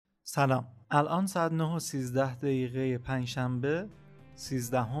سلام. الان ساعت 9:13 پنجشنبه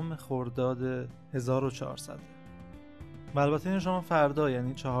 13 خرداد 1400 و البته این شما فردا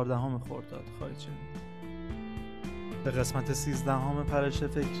یعنی 14 خرداد خواهید شنید. به قسمت 13 پرش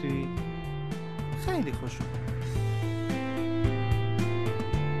فکری خیلی خوش اومد.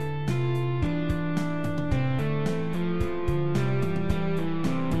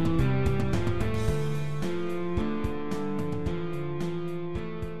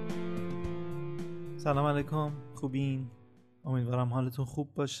 سلام علیکم، خوبین؟ امیدوارم حالتون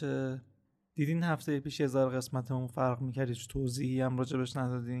خوب باشه. دیدین هفته پیش 1000 قسمتمون فرق میکرد، هیچ توضیحی هم راجبش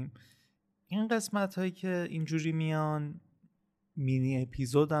ندادیم. این قسمت هایی که اینجوری میان مینی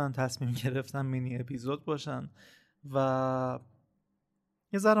اپیزودن، تصمیم گرفتن مینی اپیزود باشن و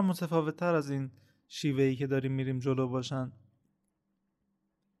یه ذره متفاوت تر از این شیوهی که داریم میریم جلو باشن.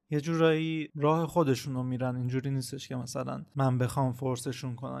 یه جورایی راه خودشون رو میرن، اینجوری نیستش که مثلا من بخوام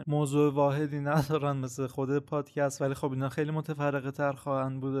فورسشون کنم. موضوع واحدی ندارن مثل خود پادکست، ولی خب اینا خیلی متفرقه تر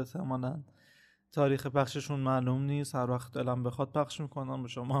خواهند بود احتمالاً. تاریخ پخششون معلوم نیست، هر وقت دلم بخواد پخش میکنم، به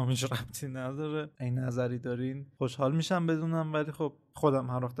شما همیشه ربطی نداره. این نظری دارین خوشحال میشم بدونم، ولی خب خودم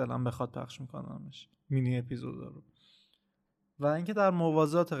هر وقت دلم بخواد پخش میکنمش مینی اپیزودا رو. و اینکه در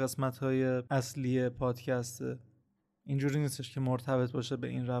موازات قسمت‌های اصلی پادکست اینجوری نیستش که مرتبط باشه به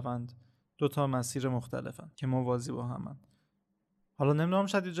این روند، دوتا مسیر مختلفن که موازی با همن. حالا نمیدونم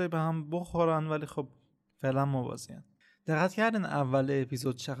شاید یه جایی به هم بخورن، ولی خب فعلا موازیان. دقت کردین اول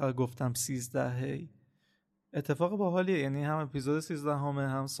اپیزود چقدر گفتم 13 اتفاق باحالیه، یعنی هم اپیزود 13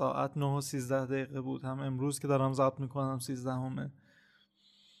 هم ساعت 9:13 بود، هم امروز که دارم ضبط میکنم 13.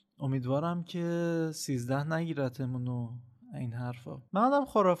 امیدوارم که 13 نگیرتمونو این حرفا. من آدم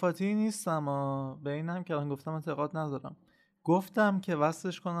خرافاتی نیستم، به این هم که الان گفتم اعتقاد ندارم. گفتم که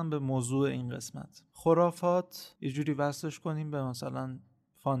وصلش کنم به موضوع این قسمت. خرافات یه جوری وصلش کنیم به مثلا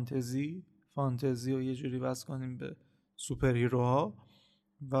فانتزی و یه جوری وصل کنیم به سوپر هیروها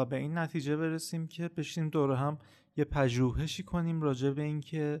و به این نتیجه برسیم که بشینیم دوره هم یه پژوهشی کنیم راجع به این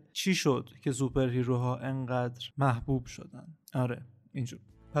که چی شد که سوپر هیروها انقدر محبوب شدن. آره اینجور.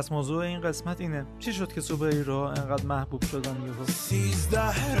 پس موضوع این قسمت اینه: چی شد که سوپر هیروها انقدر محبوب شدن یهو؟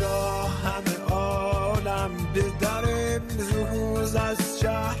 13 را همه عالم به در امروز از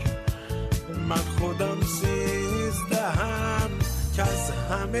شهر، من خودم 13 که از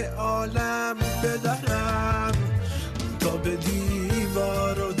همه عالم بدرم، تا به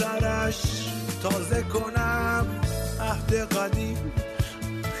دیوار و درش تازه کنم عهد قدیم.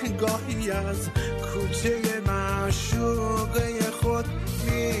 گاهی از کوچه معشوقه خود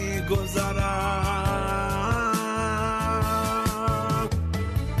میگذرم.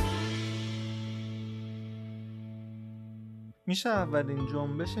 میشه اولین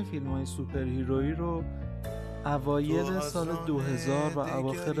جنبش فیلم‌های سوپر هیرویی رو اوایل سال 2000 و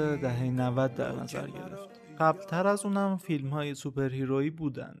اواخر دهه 90 در نظر گرفت. قبلتر از اونم فیلم‌های سوپر هیرویی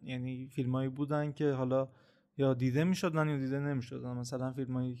بودن، یعنی فیلم‌هایی بودن که حالا یا دیده می‌شدن یا دیده نمی‌شدن. مثلا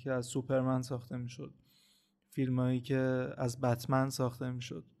فیلم‌هایی که از سوپرمن ساخته می‌شد، فیلم‌هایی که از بتمن ساخته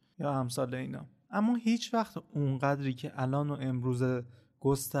می‌شد یا امثال اینا. اما هیچ وقت اونقدری که الان و امروز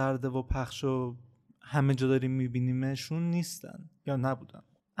گسترده و پخش و همه جا داریم می‌بینیمشون نیستن یا نبودن.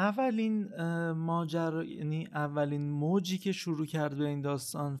 اولین ماجرا، یعنی اولین موجی که شروع کرد به این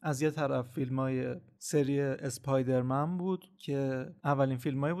داستان، از یه طرف فیلم‌های سری اسپایدرمن بود که اولین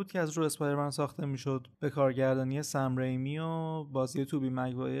فیلمایی بود که از رو اسپایدرمن ساخته میشد به کارگردانی سم ریمی و بازی توبی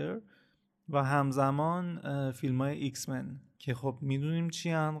مگوایر، و همزمان فیلم‌های ایکس من که خب میدونیم چی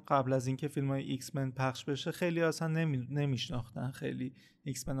هن. قبل از اینکه فیلم‌های ایکس من پخش بشه خیلی اصلا نمیشناختن خیلی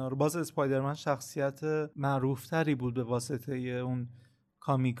ایکس من ها رو. باز اسپایدرمن شخصیت معروفتری بود به واسطه اون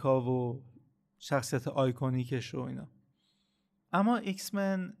کامیکا و شخصیت آیکونیکش و اینا. اما ایکس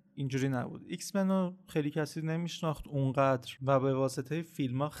من اینجوری نبود. ایکس من رو خیلی کسی نمیشناخت اونقدر و به واسطه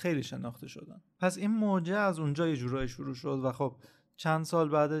فیلم ها خیلی شناخته شدن. پس این موجه از اونجا یه جورایی شروع شد و خب چند سال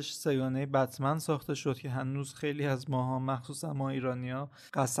بعدش سگانه بتمن ساخته شد که هنوز خیلی از ماها، مخصوصا ما ایرانی‌ها،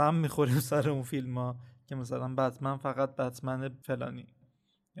 قسم میخوریم سر اون فیلم ها که مثلا بتمن فقط بتمن فلانی،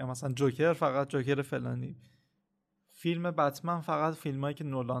 یا مثلا جوکر فقط جوکر فلانی، فیلم بتمن فقط فیلمایی که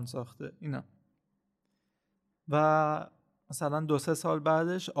نولان ساخته اینا. و مثلا 2-3 سال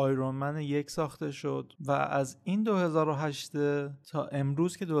بعدش آیرون من 1 ساخته شد و از این 2008 تا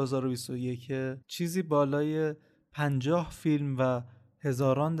امروز که 2021 چیزی بالای 50 فیلم و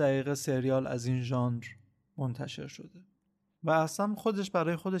هزاران دقیقه سریال از این ژانر منتشر شده و اصلا خودش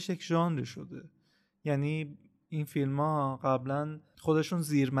برای خودش یک ژانری شده. یعنی این فیلم ها قبلا خودشون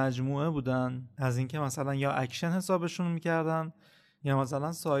زیر مجموعه بودن از اینکه مثلا یا اکشن حسابشون میکردن یا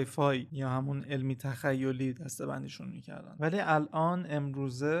مثلا سای فای یا همون علمی تخیلی دسته‌بندیشون میکردن. ولی الان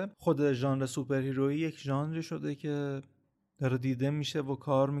امروزه خود ژانر سوپر هیرویی یک ژانری شده که داره دیده میشه و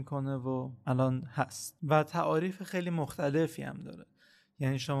کار میکنه و الان هست و تعاریف خیلی مختلفی هم داره.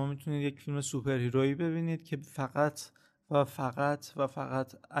 یعنی شما میتونید یک فیلم سوپر هیرویی ببینید که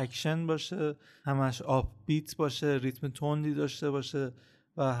فقط اکشن باشه، همش آپ بیت باشه، ریتم تندی داشته باشه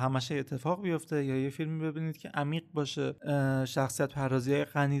و همش اتفاق بیفته، یا یه فیلمی ببینید که عمیق باشه، شخصیت پردازی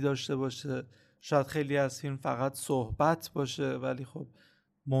غنی داشته باشه. شاید خیلی از فیلم فقط صحبت باشه ولی خب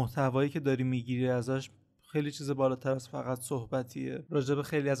محتوایی که داری میگیری ازش خیلی چیز بالاتر از فقط صحبتیه، راجع به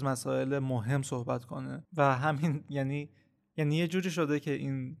خیلی از مسائل مهم صحبت کنه و همین یعنی یه جوری شده که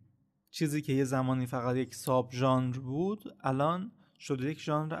این چیزی که یه زمانی فقط یک ساب ژانر بود الان شده یک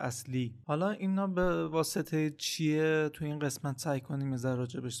ژانر اصلی. حالا اینا به واسطه چیه تو این قسمت سعی کنیم یه ذره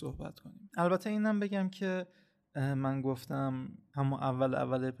راجعش صحبت کنیم. البته اینم بگم که من گفتم همون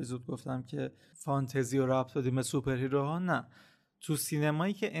اول اپیزود گفتم که فانتزی رو ربط دادیم به سوپر هیروها. نه، تو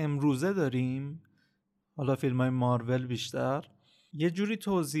سینمایی که امروزه داریم، حالا فیلم‌های مارول بیشتر، یه جوری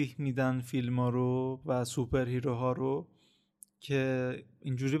توضیح میدن فیلم‌ها رو و سوپر هیروها رو که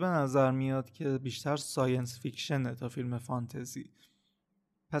اینجوری به نظر میاد که بیشتر ساینس فیکشنه تا فیلم فانتزی.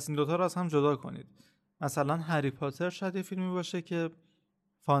 پس این دوتا رو از هم جدا کنید. مثلا هری پاتر شاید یه فیلمی باشه که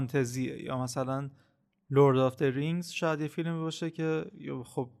فانتزیه، یا مثلا لورد آف د رینگز شاید یه فیلمی باشه که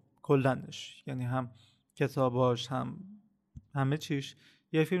خب کلنش، یعنی هم کتاباش هم همه چیش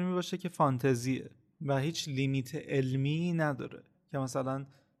یه فیلمی باشه که فانتزیه و هیچ لیمیت علمی نداره که مثلا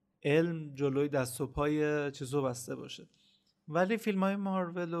علم جلوی دست و پای چیزو بسته باشه. ولی فیلم‌های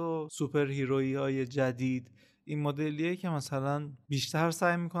مارول و سوپر هیرویی های جدید این مدلیه که مثلا بیشتر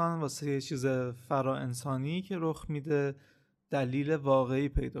سعی میکنن واسه یه چیز فرا انسانی که رخ میده دلیل واقعی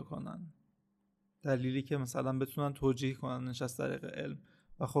پیدا کنن، دلیلی که مثلا بتونن توجیه کنن نش از طریق علم.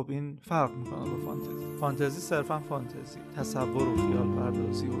 و خب این فرق میکنه با فانتزی. فانتزی صرفا فانتزی، تصور و خیال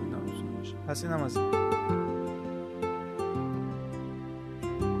پردازی و اینا میتونه باشه. پس اینم از این.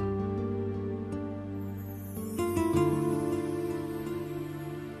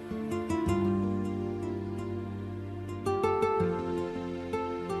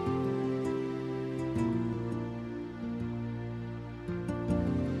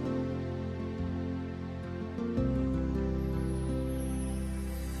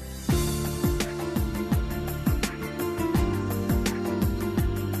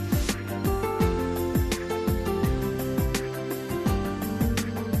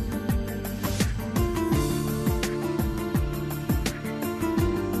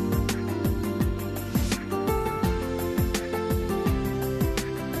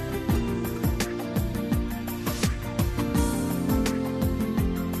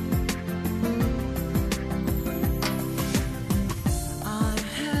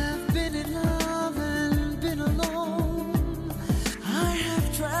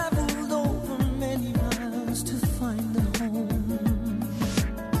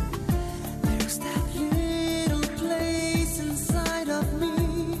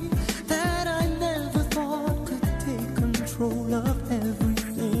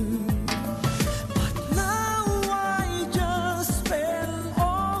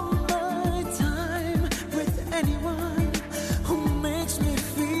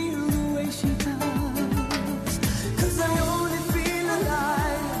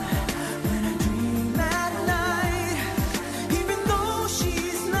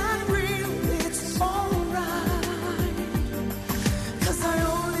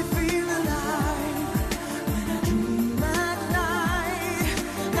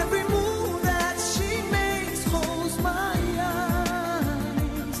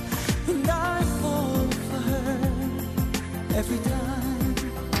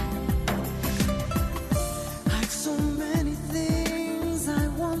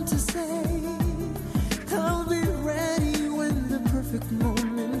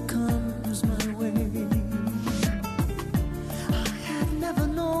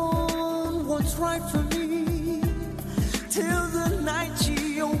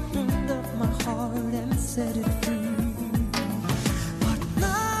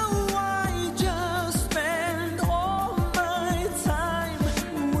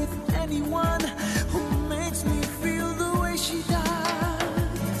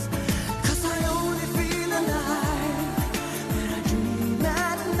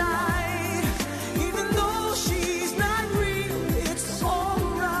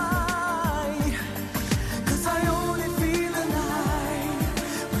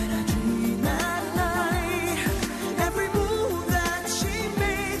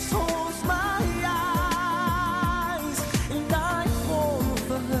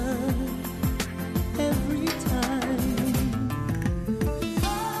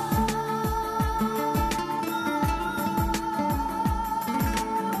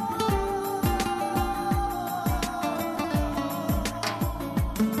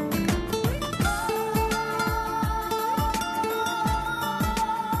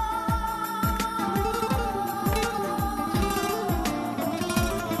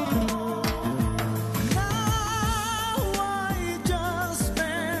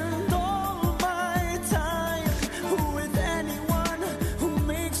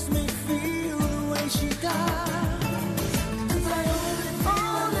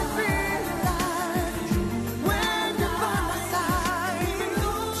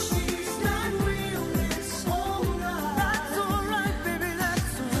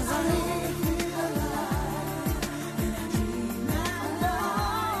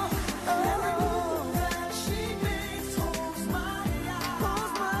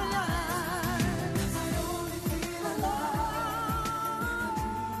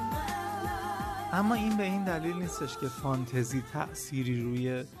 اما این به این دلیل نیستش که فانتزی تأثیری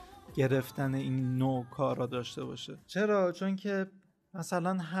روی گرفتن این نوع کارا داشته باشه. چرا؟ چون که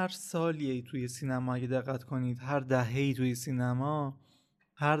مثلا هر سالی توی سینما اگه دقت کنید، هر دهه‌ای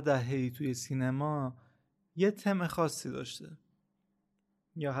توی سینما یه تم خاصی داشته،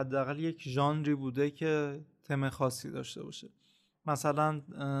 یا حداقل یک ژانری بوده که تم خاصی داشته باشه. مثلا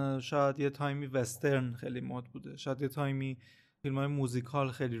شاید یه تایمی وسترن خیلی مد بوده، شاید یه تایمی فیلم‌های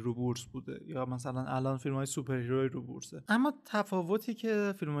موزیکال خیلی رو بورس بوده، یا مثلا الان فیلم‌های سوپر هیروی رو بورسه. اما تفاوتی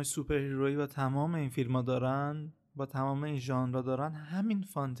که فیلم‌های سوپر هیروی و تمام این فیلم‌ها دارن، با تمام این ژانرها دارن، همین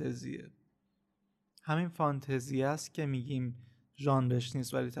فانتزیه. همین فانتزی است که میگیم ژانرش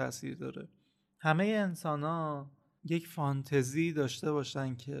نیست ولی تأثیر داره. همه انسان‌ها یک فانتزی داشته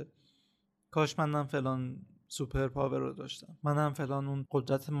باشن که کاش منم فلان سوپر پاور رو داشتم، منم فلان اون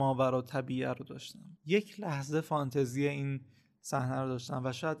قدرت ماورا طبیعه رو داشتم. یک لحظه فانتزی این صحنه رو داشتم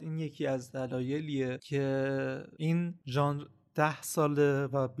و شاید این یکی از دلایلیه که این ژانر 10 ساله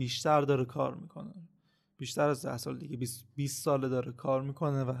و بیشتر داره کار میکنه. بیشتر از 10 سال دیگه، 20 ساله داره کار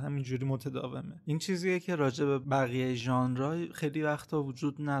میکنه و همینجوری متداومه. این چیزیه که راجع به بقیه ژانرها خیلی وقتا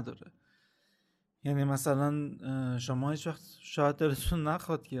وجود نداره. یعنی مثلا شما هیچ وقت شاید دلتون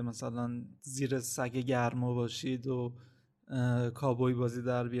نخواد که مثلا زیر سگ گرما باشید و کابوی بازی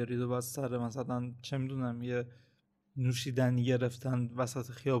در بیارید و باز سر مثلا چه میدونم یه نوشیدنی گرفتن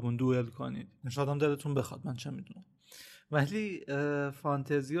وسط خیابون دوئل کنید. شاید هم دلتون بخواد، من چه میدونم. ولی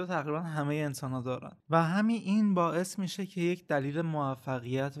فانتزی رو تقریبا همه انسان ها دارن و همین این باعث میشه که یک دلیل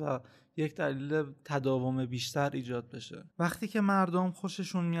موفقیت و یک دلیل تداوم بیشتر ایجاد بشه. وقتی که مردم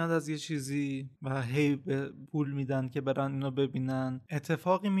خوششون میاد از یه چیزی و هی پول میدن که برن اینو ببینن،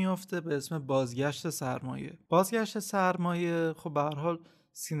 اتفاقی میفته به اسم بازگشت سرمایه. بازگشت سرمایه خب به هر حال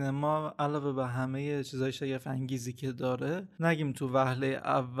سینما علاوه به همه چیزای شگفت انگیزی که داره، نگیم تو وهله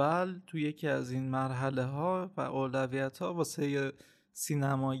اول تو یکی از این مرحله ها و اولویت ها واسه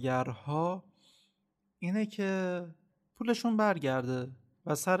سینماگرها اینه که پولشون برگرده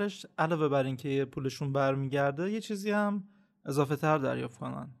و سرش علاوه بر این که پولشون برمیگرده یه چیزی هم اضافه تر دریافت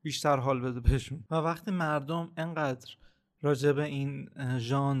کنن، بیشتر حال بده بهشون. و وقتی مردم انقدر راجع به این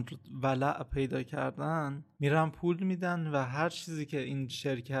ژانر ولع پیدا کردن، میرن پول میدن و هر چیزی که این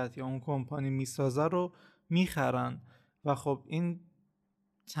شرکت یا اون کمپانی میسازه رو میخرن و خب این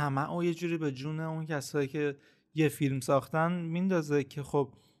طمع و یه جوری به جون اون کسایی که یه فیلم ساختن میندازه که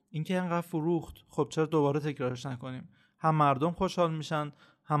خب این که انقدر فروخت، خب چرا دوباره تکرارش نکنیم؟ هم مردم خوشحال میشن،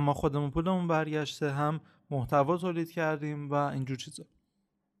 هم ما خودمون پولمون برگشته، هم محتوا تولید کردیم و اینجور چیزا.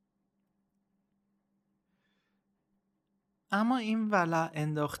 اما این ولع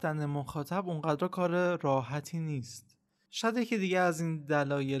انداختن مخاطب اونقدر کار راحتی نیست. شاید یکی دیگه از این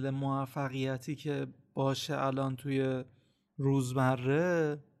دلایل موفقیتی که باشه الان توی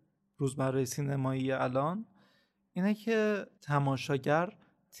روزمره سینمایی الان اینه که تماشاگر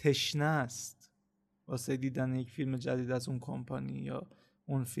تشنه است واسه دیدن یک فیلم جدید از اون کمپانی یا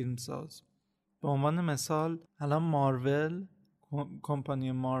اون فیلمساز. به عنوان مثال الان مارول،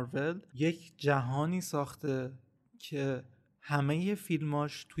 کمپانی مارول یک جهانی ساخته که همه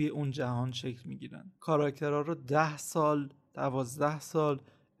فیلماش توی اون جهان شکل میگیرن. کاراکترها رو 10 سال 12 سال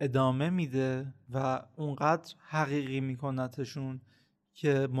ادامه میده و اونقدر حقیقی میکنتشون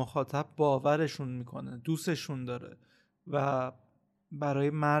که مخاطب باورشون میکنه، دوستشون داره و برای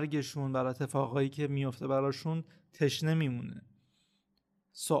مرگشون، برای اتفاقایی که میفته براشون تشنه میمونه.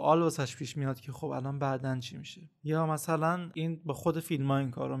 سوال واسش پیش میاد که خب الان بعدن چی میشه؟ یا مثلا این با خود فیلم‌ها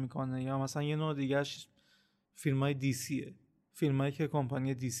این کارو میکنه، یا مثلا یه نوع دیگهش فیلم‌های دیسیه، فیلمایی که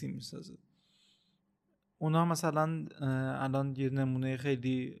کمپانی دیسی میسازه. اونا مثلا الان یه نمونه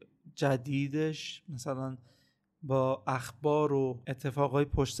خیلی جدیدش مثلا با اخبار و اتفاقای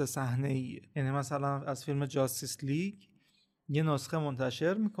پشت صحنه‌ایه. یعنی مثلا از فیلم جاستیس لیگ یه نسخه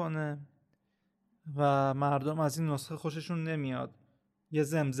منتشر میکنه و مردم از این نسخه خوششون نمیاد. یه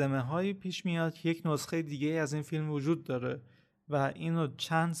زمزمه هایی پیش میاد که یک نسخه دیگه از این فیلم وجود داره و اینو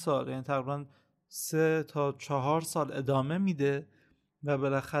چند سال، یعنی تقریبا 3 تا 4 سال ادامه میده و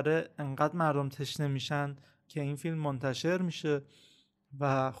بالاخره انقدر مردم تشنه میشن که این فیلم منتشر میشه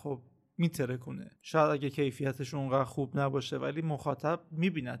و خب میترکونه. شاید اگه کیفیتش اونقدر خوب نباشه ولی مخاطب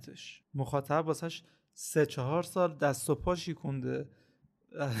میبینتش. مخاطب واسش 3-4 سال دست و پا شکونده،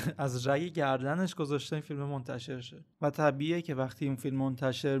 از رگ گردنش گذاشته این فیلم منتشر شه. و طبیعیه که وقتی این فیلم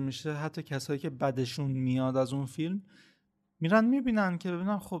منتشر میشه حتی کسایی که بدشون میاد از اون فیلم میرن میبینن که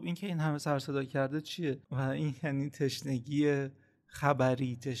ببینن خب این که این همه سر صدا کرده چیه. و این یعنی تشنگی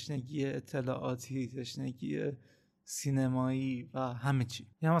خبری، تشنگی اطلاعاتی، تشنگی سینمایی و همه چی.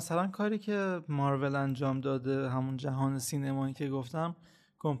 یا مثلا کاری که مارول انجام داده، همون جهان سینمایی که گفتم،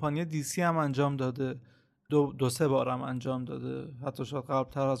 کمپانی دیسی هم انجام داده، دو سه بارم انجام داده، حتی شاید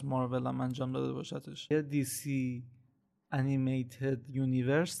قبلتر از مارول هم انجام داده باشدش. یه دیسی انیمیتد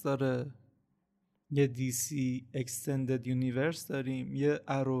یونیورس داره، یه دیسی اکستندد یونیورس داریم، یه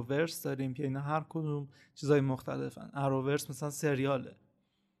اروورس داریم که اینا هر کدوم چیزای مختلفن. اروورس مثلا سریاله،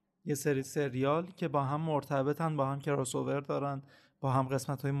 یه سری سریال که با هم مرتبطن، با هم کراس اوور دارن، با هم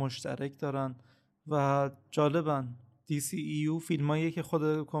قسمت‌های مشترک دارن و جالبن. DCEU فیلمایی که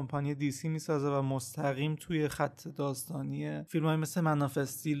خود کمپانی دیسی میسازه و مستقیم توی خط داستانی فیلمایی مثل من آف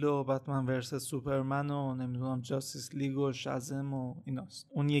استیل و بتمن ورسس سوپرمن و نمیدونم جاستیس لیگ و شازم و ایناست.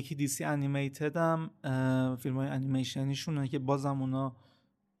 اون یکی دیسی انیمیتد هم فیلمای انیمیشنیشونه که بازم اونا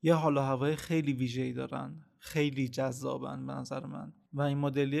یه حال و هوای خیلی ویژه‌ای دارن، خیلی جذابن به نظر من. و این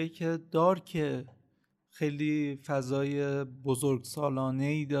مدلیه که دارک خیلی فضای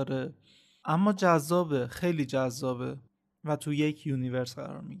بزرگسالانه‌ای داره اما جذابه، خیلی جذابه و تو یک یونیورس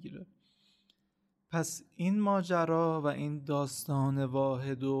قرار میگیره. پس این ماجرا و این داستان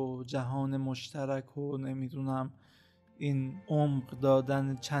واحد و جهان مشترک و نمیدونم این عمق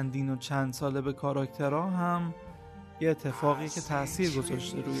دادن چندین و چند ساله به کاراکترها هم یه اتفاقی که تأثیر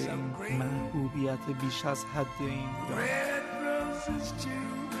گذاشته روی این محبوبیت بیش از حد این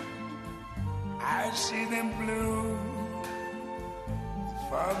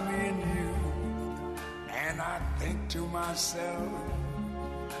for me and you, and I think to myself,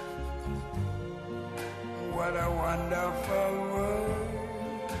 what a wonderful world.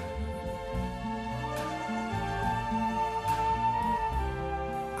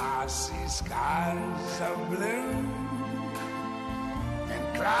 I see skies of blue and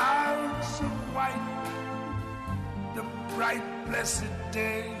clouds of white, the bright blessed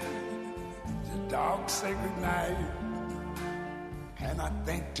day, the dark sacred night. And I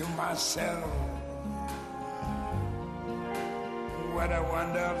think to myself, what a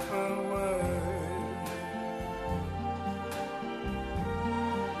wonderful world.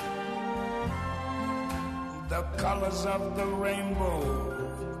 The colors of the rainbow,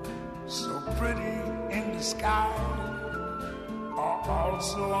 so pretty in the sky, are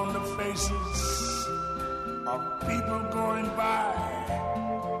also on the faces of people going by.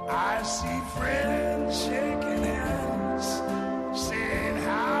 I see friends shaking hands, saying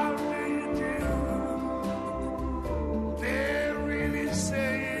how do you do. They're really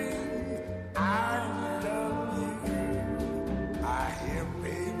saying I love you. I hear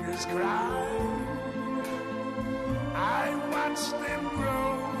babies cry, I watch them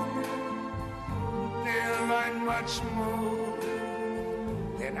grow. They'll learn much more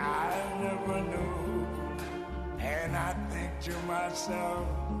than I never knew. And I think to myself,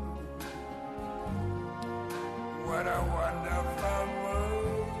 what a wonderful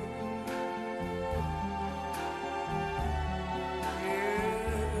world.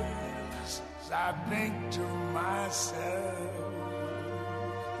 Yes, I think to myself,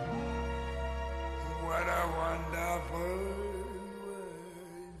 what a wonderful world.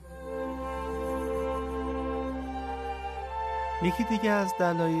 یکی دیگه از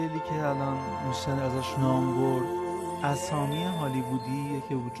دلایلی که الان میشه ازش نام برد اسامی هالیوودی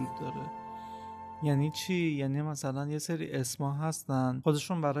که وجود داره. یعنی چی؟ یعنی مثلا یه سری اسما هستن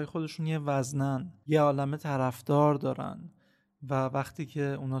خودشون برای خودشون یه وزنن، یه عالمه طرفدار دارن و وقتی که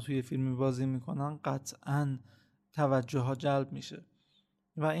اونا توی فیلمی بازی میکنن قطعاً توجه ها جلب میشه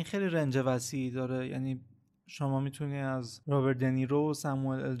و این خیلی رنج وسیعی داره. یعنی شما میتونی از رابرت دنیرو و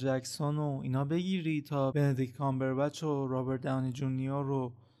ساموئل ال جکسون و اینا بگیری تا بندیکت کامبربچ و رابرت داونی جونیور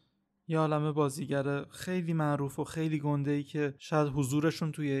و یه عالمه بازیگر خیلی معروف و خیلی گنده‌ای که شاید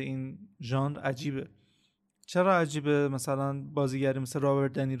حضورشون توی این ژانر عجیبه. چرا عجیبه؟ مثلا بازیگری مثل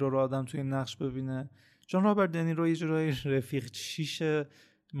رابرت دنیرو رو آدم توی نقش ببینه چون رابرت دنیرو یه جورایی رفیق شیش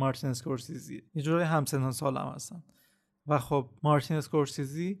مارتین اسکورسیزی، یه جورایی همسن سال هم هستن و خب مارتین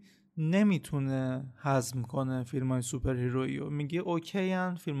اسکورسیزی نمیتونه هضم کنه فیلم‌های سوپر هیرویی و میگه اوکی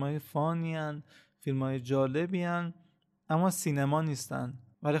ان، فیلم‌های فانی ان، فیلم‌های جالبی ان، اما سینما نیستن.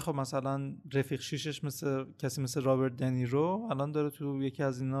 ولی خب مثلا رفیق شیشش مثل کسی مثل رابرت دنیرو الان داره تو یکی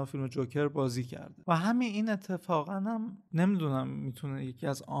از اینا فیلم جوکر بازی کرده و همین این اتفاقا هم نمیدونم میتونه یکی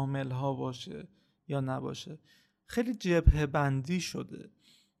از عامل‌ها باشه یا نباشه. خیلی جبهه بندی شده،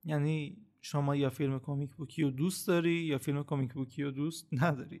 یعنی شما یا فیلم کمیک بوکی رو دوست داری یا فیلم کمیک بوکی رو دوست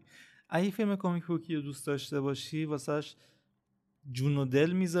نداری. اگه فیلم کمیک بوکی رو دوست داشته باشی واسهش جون و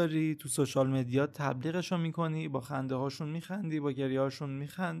دل میذاری، تو سوشال مدیا تبلیغشو میکنی، با خنده هاشون میخندی، با گریه هاشون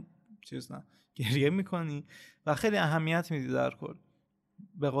گریه میکنی و خیلی اهمیت میدی در کل.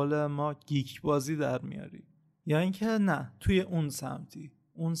 به قول ما گیک بازی در میاری. یا اینکه نه، توی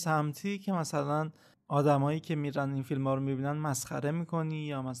اون سمتی که مثلا آدمایی که میرن این فیلم‌ها رو میبینن مسخره میکنی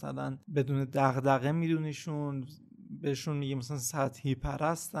یا مثلا بدون دغدغه میدونیشون، بهشون میگی مثلا سطحی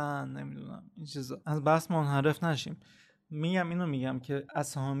پرستن، نمیدونم این چیزا. از بحث منحرف نشیم. میگم که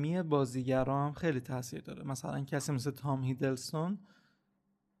اسامی بازیگرا هم خیلی تاثیر داره. مثلا کسی مثل تام هیدلستون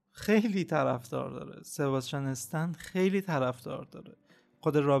خیلی طرفدار داره، سباستین استن خیلی طرفدار داره،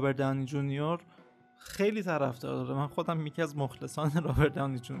 خود رابرت داونی جونیور خیلی طرفدار داره. من خودم یکی از مخلصان رابرت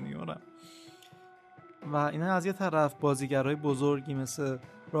داونی جونیورم. و اینا از یه طرف بازیگرای بزرگی مثل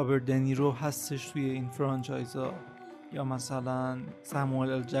رابرت دنیرو هستش توی این فرانچایزا، یا مثلا ساموئل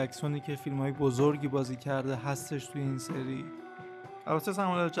ال جکسونی که فیلم‌های بزرگی بازی کرده هستش توی این سری. البته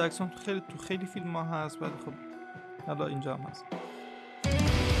ساموئل ال جکسون تو خیلی فیلم‌ها هست، ولی خب حالا اینجا هم هست.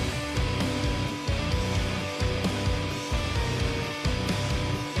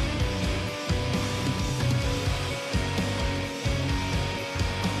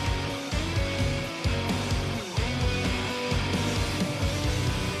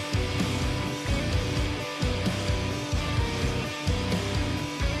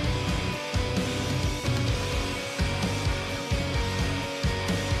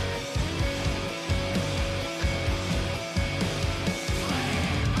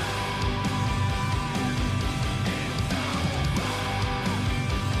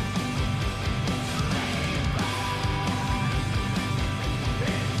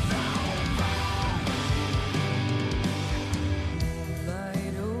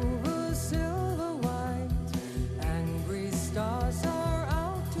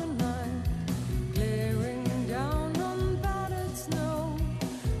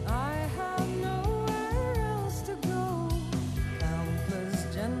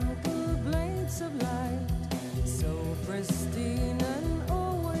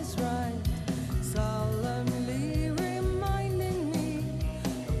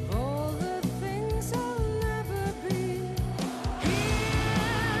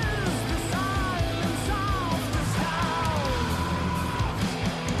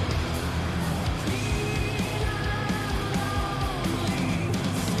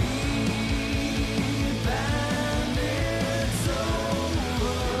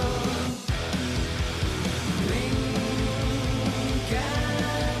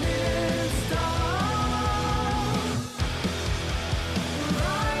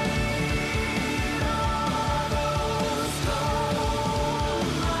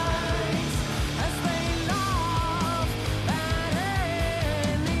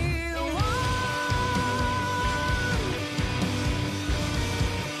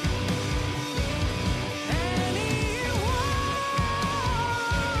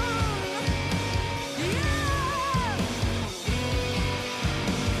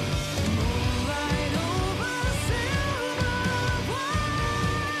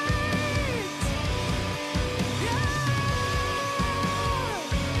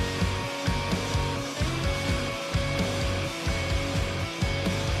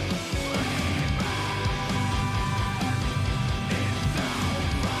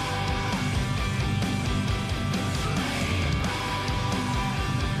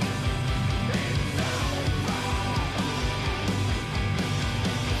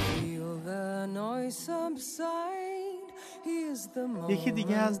 یکی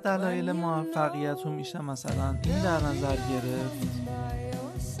دیگه از دلایل موفقیت رو میشه مثلا این در نظر گرفت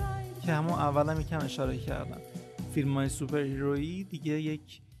که همون اولم یکم اشاره کردم، فیلم های سوپر هیرویی دیگه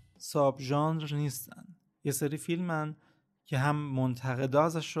یک ساب ژانر نیستن. یه سری فیلمن که هم منتقدا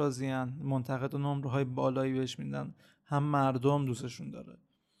ازش راضین، منتقدا نمره‌های بالایی بهش میدن، هم مردم دوستشون داره.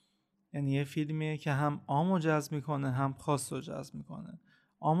 یعنی یه فیلمیه که هم عامو جذب میکنه هم خاصو جذب میکنه.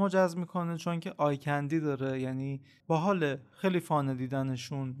 عامو جذب میکنه چون که آی کندی داره، یعنی باحاله، خیلی فانه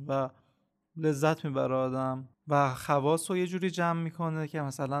دیدنشون و لذت میبره آدم، و خواصو یه جوری جمع میکنه که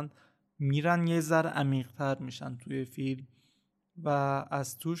مثلا میرن یه ذره عمیق‌تر میشن توی فیلم و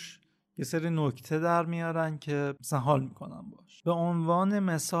از توش یه سری نکته در میارن که مثلا حال میکنن باش. به عنوان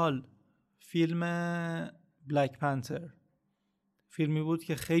مثال فیلم بلک پنتر فیلمی بود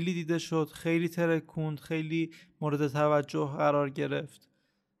که خیلی دیده شد، خیلی ترکوند، خیلی مورد توجه قرار گرفت.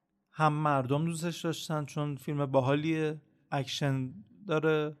 هم مردم دوستش داشتن چون فیلم باحالیه، اکشن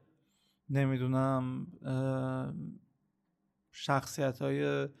داره، نمیدونم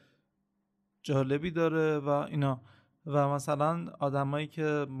شخصیت‌های جالبی داره و اینا، و مثلا آدمایی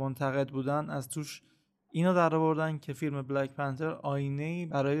که منتقد بودن از توش اینو در آوردن که فیلم بلک پنتر آینه‌ای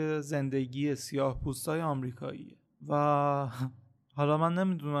برای زندگی سیاه‌پوستای آمریکاییه. و حالا من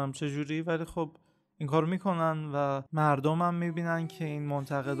نمیدونم چجوری، ولی خب این کارو میکنن و مردم هم میبینن که این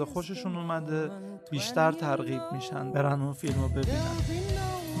منتقدا خوششون اومده، بیشتر ترغیب میشن برن اون فیلمو ببینن.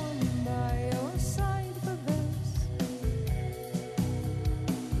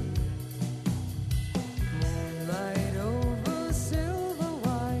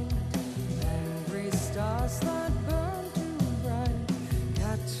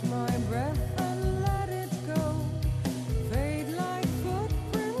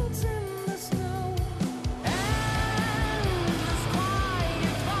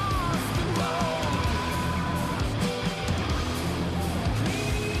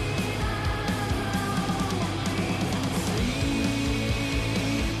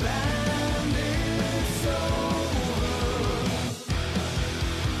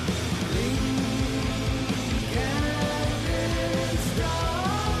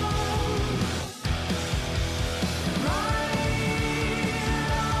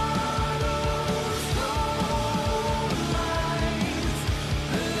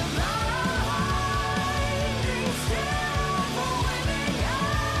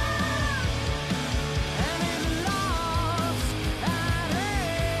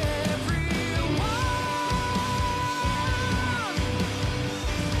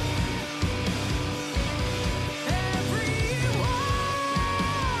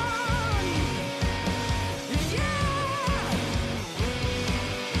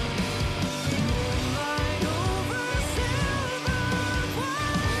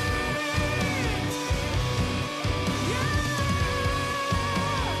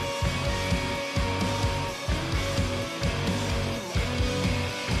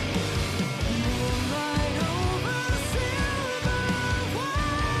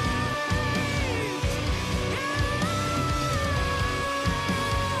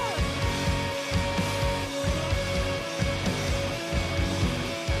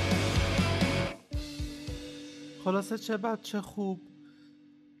 خلاصه چه بد چه خوب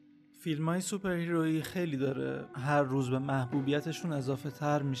فیلم‌های سوپر هیرویی خیلی داره هر روز به محبوبیتشون اضافه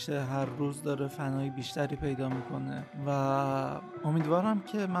تر میشه، هر روز داره فنای بیشتری پیدا میکنه و امیدوارم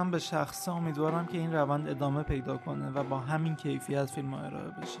که من به شخصه امیدوارم که این روند ادامه پیدا کنه و با همین کیفیت فیلم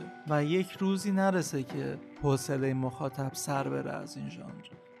ارائه بشه و یک روزی نرسه که حوصله مخاطب سر بره از این ژانر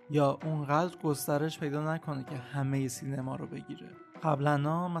یا اونقدر گسترش پیدا نکنه که همه سینما رو بگیره.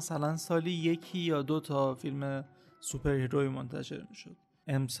 قبلا مثلا سالی 1 یا 2 تا فیلم سوپر هیروی منتشر میشد،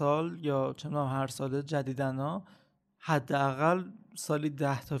 امسال یا چندان هر ساله جدیدنا حداقل سالی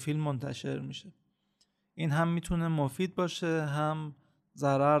 10 تا فیلم منتشر میشه. این هم میتونه مفید باشه هم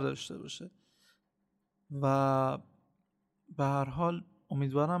ضرر داشته باشه و به هر حال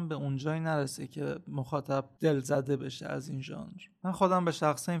امیدوارم به اونجایی نرسه که مخاطب دل زده بشه از این ژانر. من خودم به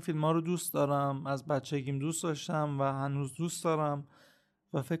شخصه این فیلم ها رو دوست دارم، از بچگیم دوست داشتم و هنوز دوست دارم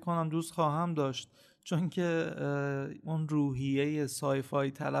و فکر کنم دوست خواهم داشت، چون که اون روحیه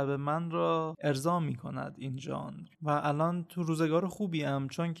سایفای طلب من را ارضا می کند این ژانر و الان تو روزگار خوبی ام،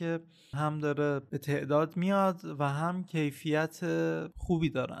 چون که هم داره به تعداد میاد و هم کیفیت خوبی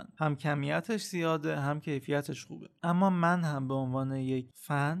دارن، هم کمیتش زیاده هم کیفیتش خوبه. اما من هم به عنوان یک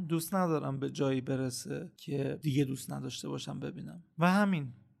فن دوست ندارم به جایی برسه که دیگه دوست نداشته باشم ببینم و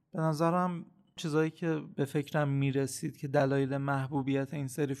همین به نظرم چیزایی که به فکرم میرسید که دلایل محبوبیت این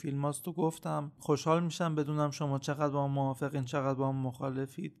سری فیلم هاست تو گفتم. خوشحال میشم بدونم شما چقدر با هم موافقین، چقدر با هم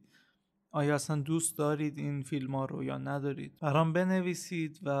مخالفید، آیا اصلا دوست دارید این فیلم ها رو یا ندارید. برام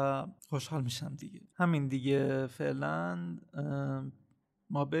بنویسید و خوشحال میشم دیگه. همین دیگه، فعلا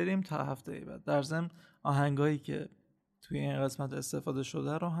ما بریم تا هفته بعد. در ضمن آهنگایی که توی این قسمت استفاده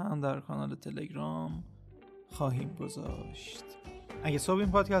شده رو هم در کانال تلگرام خواهیم گذاشت. اگه صبح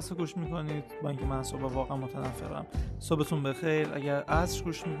این پادکست رو گوش میکنید، با اینکه من صبح واقعا متنفرم، صبحتون بخیر. اگر عصر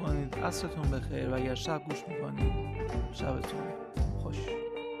گوش میکنید عصرتون بخیر و اگر شب گوش میکنید شبتون خوش.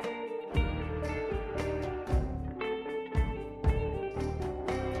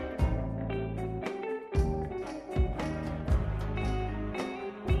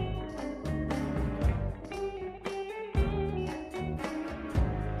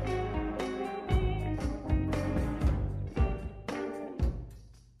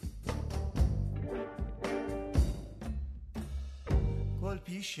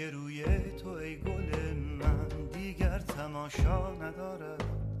 پیش روی تو ای گل من دیگر تماشا ندارد،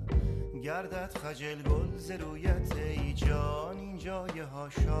 گردت خجل گل ز رویت ای جان این جای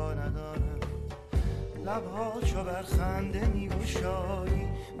هاشا ندارد. لبها چو بر خنده میگشایی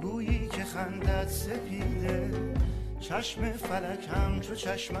گویی که خندت سپیده، چشم فلک همچو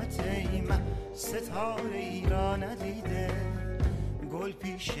چشمت ای من ستاره ای را ندیده. گل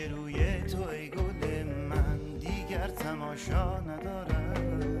پیش روی تو ای گل من دیگر تماشا ندارد.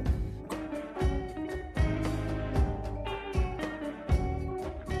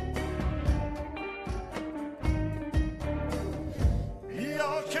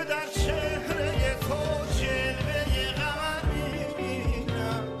 بیا که در چهره تو جلوه قمر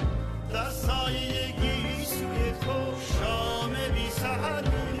میبینم، در سایه گیسوی تو شام بی سحر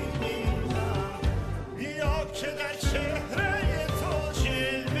میبینم. بیا که در چهره تو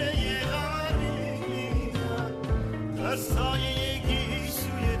جلوه قمر میبینم، در سایه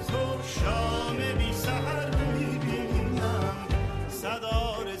گیسوی تو شام بی سحر میبینم. صدا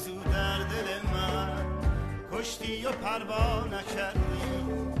آرزو در دل من کشتی و پروا نکردی،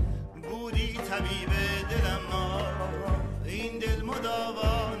 بودی طبیب دلم ما این دل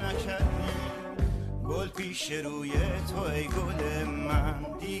مداوا نکردی. گل پیش روی تو ای گل من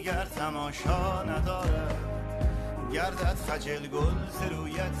دیگر تماشا ندارد، گردت خجل گل ز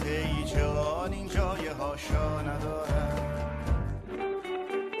رویت ای جان این جای هاشا ندارد.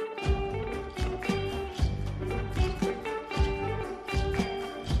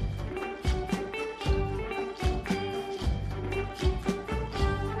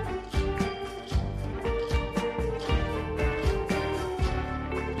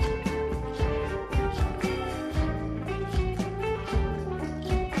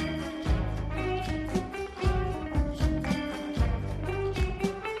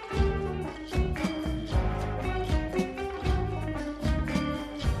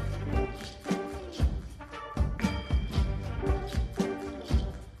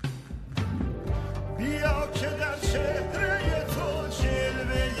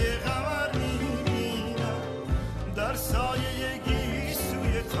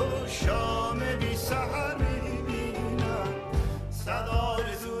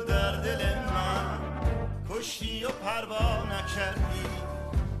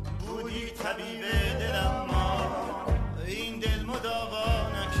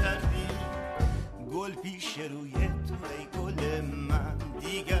 پیش روی تو ای گل من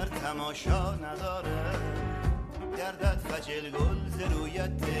دیگر تماشا نداره، گردد خجل گل ز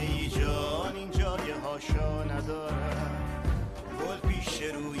رویت ای جان این جای هاشا نداره. گل پیش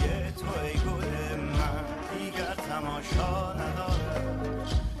روی تو ای گل من دیگر تماشا نداره،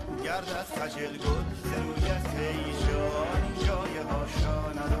 گردد خجل گل ز رویت ای جان این جای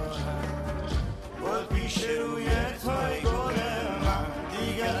هاشا نداره. گل پیش روی تو ای گل من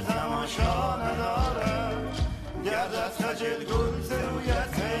دیگر تماشا نداره، گردد خجل گل ز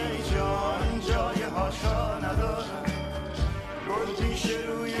رویت ای جان این جای هاشا نداره. گل پیش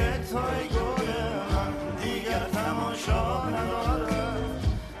روی تو ای گل من دیگر تماشا نداره،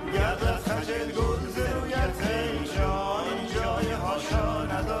 گردد خجل گل ز رویت ای جان این جای هاشا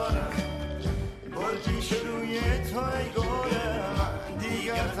نداره. گل پیش روی تو ای گل من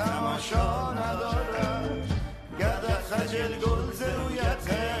دیگر تماشا نداره، گردد خجل گل ز رویت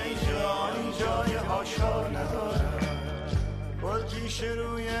ای جان این جای هاشا نداره. گل پیش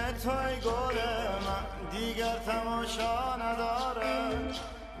روی تو ای گل من دیگر تماشا نداره،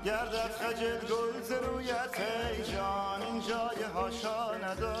 گردد خجل گل ز رویت ای جان این جای هاشا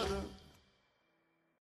نداره.